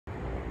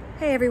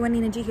Hey everyone,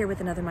 Nina G here with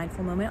another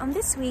mindful moment. On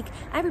this week,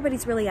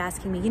 everybody's really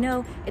asking me, you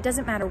know, it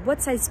doesn't matter what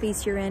size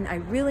space you're in, I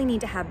really need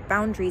to have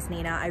boundaries,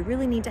 Nina. I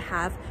really need to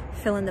have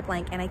fill in the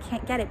blank, and I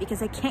can't get it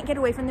because I can't get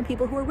away from the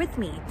people who are with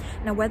me.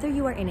 Now, whether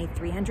you are in a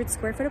 300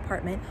 square foot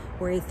apartment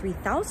or a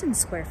 3,000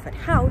 square foot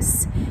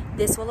house,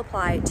 this will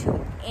apply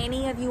to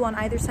any of you on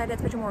either side of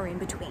the spectrum or in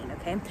between,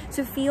 okay?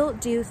 So feel,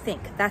 do,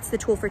 think. That's the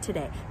tool for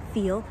today.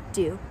 Feel,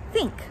 do,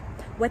 think.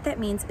 What that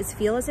means is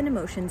feel as in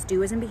emotions,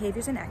 do as in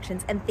behaviors and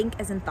actions, and think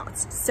as in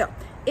thoughts. So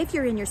if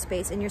you're in your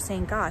space and you're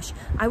saying, gosh,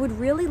 I would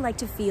really like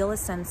to feel a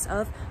sense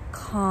of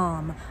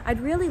calm. I'd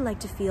really like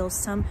to feel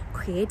some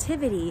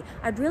creativity.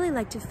 I'd really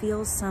like to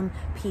feel some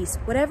peace.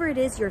 Whatever it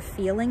is your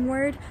feeling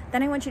word,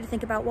 then I want you to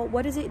think about, well,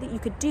 what is it that you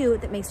could do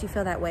that makes you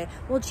feel that way?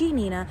 Well, gee,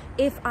 Nina,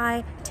 if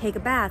I take a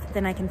bath,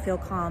 then I can feel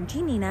calm.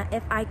 Gee, Nina,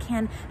 if I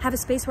can have a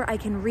space where I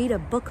can read a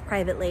book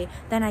privately,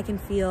 then I can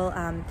feel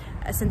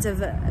a sense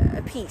of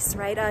peace,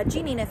 right?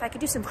 Gee, Nina, if I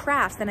could do some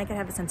crafts, then I could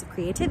have a sense of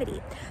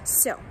creativity.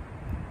 So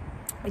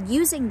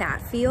using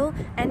that feel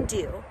and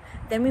do,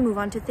 then we move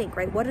on to think,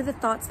 right? What are the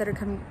thoughts that are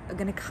going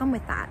to come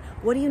with that?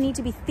 What do you need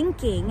to be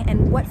thinking,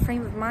 and what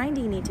frame of mind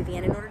do you need to be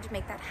in order to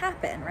make that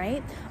happen,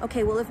 right?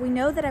 Okay, well, if we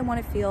know that I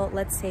want to feel,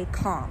 let's say,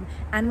 calm,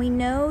 and we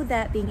know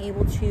that being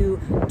able to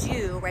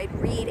do, right,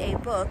 read a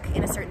book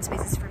in a certain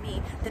space is for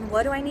me, then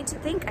what do I need to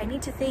think? I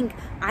need to think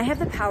I have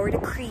the power to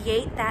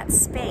create that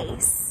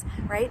space,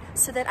 right?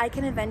 So that I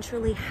can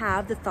eventually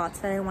have the thoughts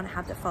that I want to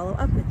have that follow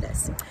up with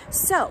this.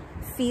 So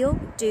feel,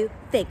 do,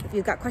 think. If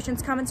you've got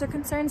questions, comments, or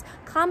concerns,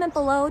 comment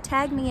below,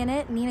 tag me in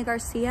it, Nina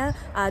Garcia,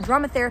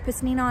 drama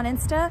therapist Nina on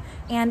Insta,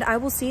 and I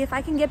will see if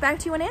I can get back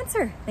to you and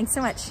answer. Thanks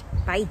so much.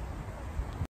 Bye.